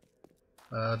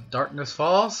 Darkness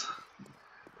falls.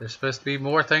 There's supposed to be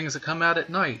more things that come out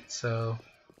at night, so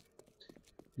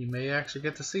you may actually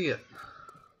get to see it.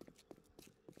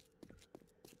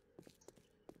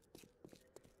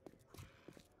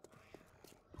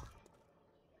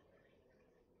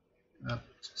 Oh,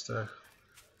 just a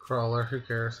crawler, who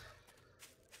cares?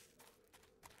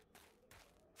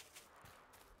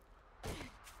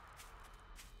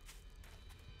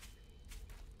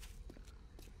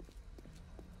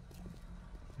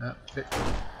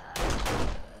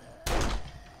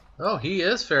 Oh, he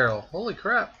is feral. Holy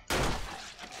crap.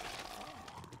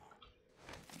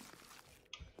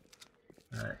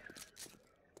 Alright.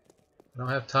 I don't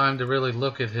have time to really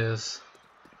look at his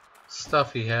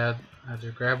stuff he had. I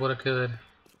just grabbed what I could.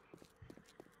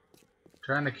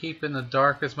 Trying to keep in the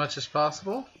dark as much as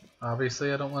possible.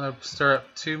 Obviously, I don't want to stir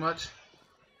up too much.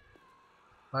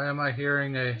 Why am I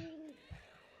hearing a...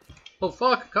 Oh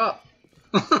fuck, a cop!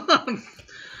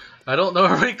 I don't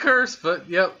normally curse, but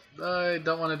yep, I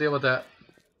don't want to deal with that.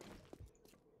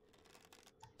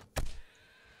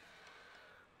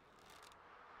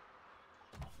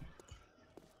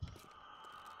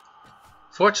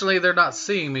 Fortunately, they're not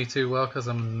seeing me too well because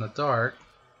I'm in the dark.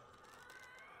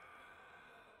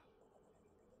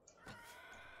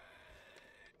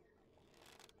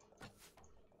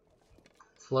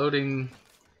 floating.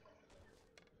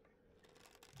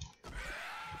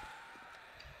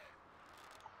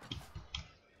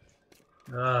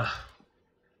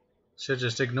 Should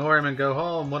just ignore him and go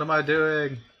home. What am I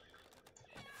doing?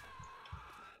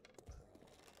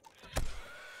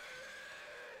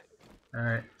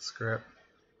 Alright, screw it.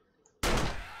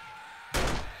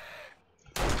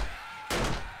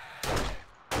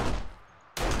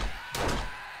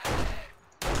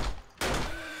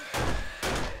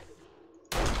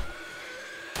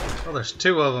 Oh, there's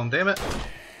two of them, damn it.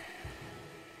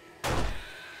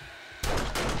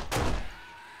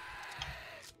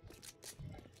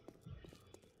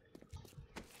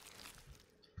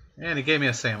 And he gave me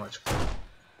a sandwich.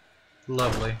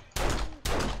 Lovely.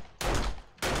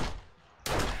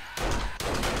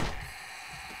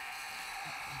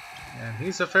 And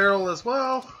he's a feral as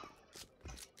well.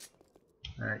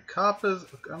 Alright, Cop is...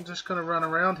 I'm just going to run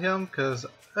around him because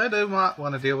I do not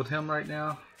want to deal with him right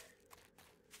now.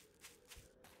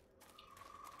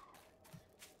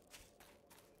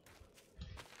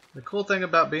 The cool thing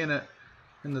about being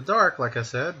in the dark, like I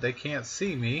said, they can't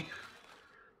see me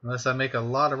unless I make a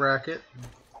lot of racket.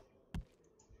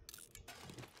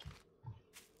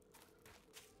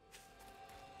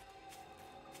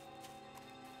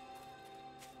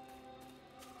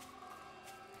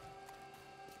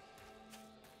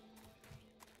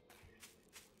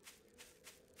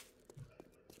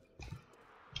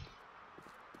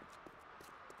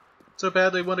 So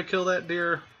badly want to kill that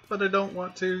deer, but I don't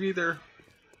want to either.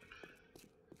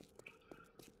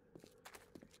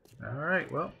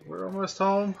 Alright, well, we're almost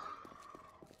home.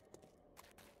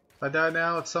 If I die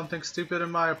now, it's something stupid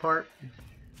in my part.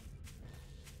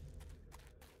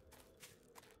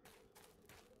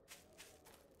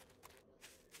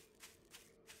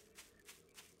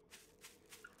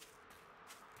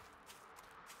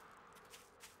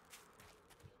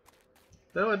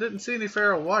 Though I didn't see any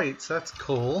feral whites, that's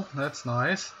cool. That's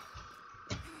nice.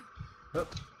 Oh.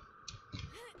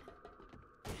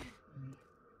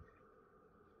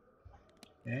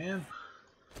 And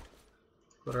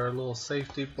put our little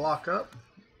safety block up.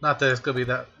 Not that it's going to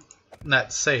be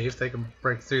that safe. They can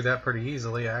break through that pretty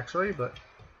easily, actually. But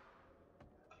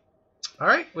all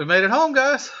right, we made it home,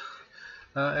 guys.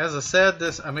 As I said,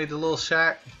 I made the little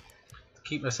shack to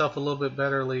keep myself a little bit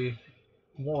betterly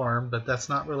warm, but that's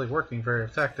not really working very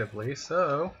effectively.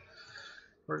 So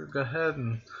we're going to go ahead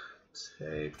and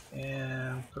take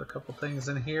and put a couple things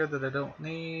in here that I don't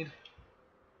need.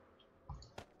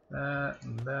 That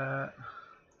and that.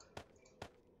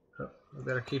 Oh, we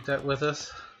better keep that with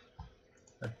us.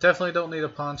 I definitely don't need a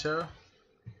poncho.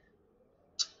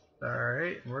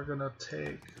 Alright, we're gonna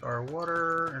take our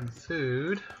water and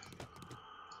food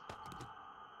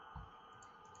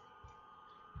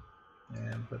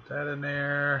and put that in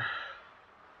there.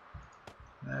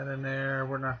 That in there.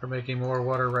 We're not gonna make any more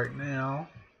water right now.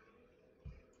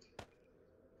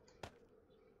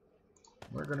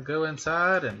 We're going to go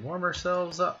inside and warm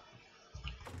ourselves up.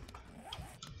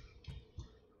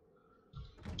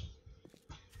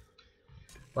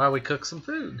 While we cook some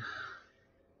food.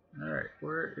 Alright,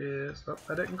 where is... Oh,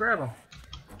 I didn't grab them.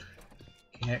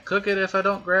 Can't cook it if I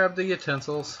don't grab the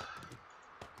utensils.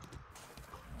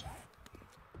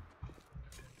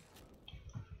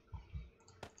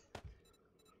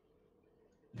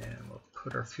 And we'll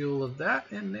put our fuel of that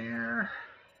in there.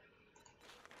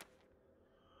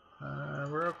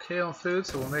 We're okay on food,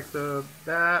 so we'll make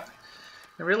that.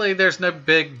 And really, there's no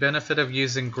big benefit of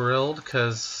using grilled,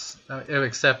 because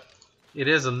except it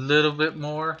is a little bit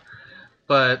more,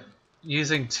 but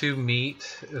using 2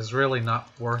 meat is really not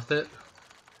worth it.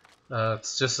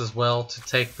 It's just as well to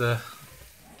take the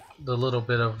little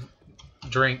bit of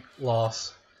drink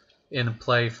loss in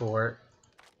play for it.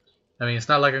 I mean, it's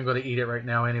not like I'm going to eat it right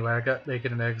now anyway. I got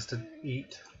bacon and eggs to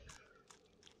eat.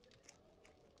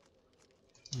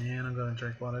 And I'm going to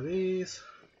drink one of these.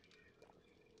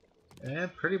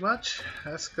 And pretty much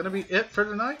that's going to be it for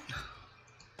tonight.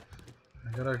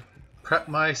 I'm going to prep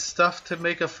my stuff to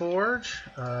make a forge.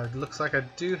 It looks like I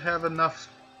do have enough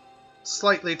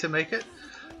slightly to make it.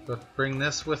 But bring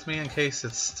this with me in case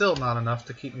it's still not enough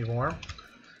to keep me warm.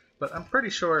 But I'm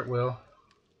pretty sure it will.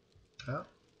 Oh.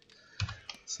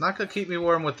 It's not going to keep me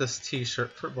warm with this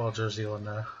t-shirt football jersey on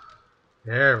though.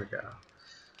 There we go.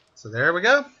 So there we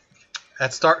go.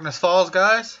 That's Darkness Falls,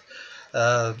 guys.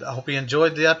 I hope you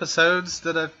enjoyed the episodes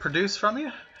that I've produced from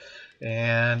you.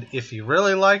 And if you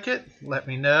really like it, let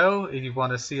me know if you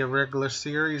want to see a regular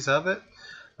series of it.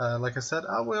 Like I said,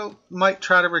 might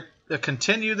try to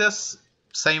continue this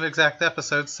same exact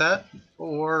episode set,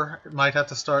 or it might have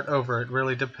to start over. It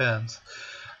really depends.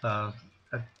 I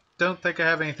don't think I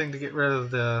have anything to get rid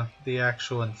of the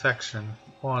actual infection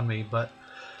on me, but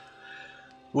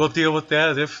we'll deal with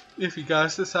that if you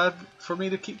guys decide for me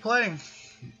to keep playing.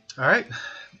 Alright,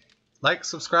 like,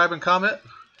 subscribe, and comment.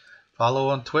 Follow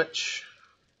on Twitch.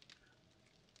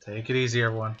 Take it easy,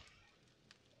 everyone.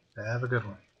 Have a good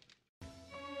one.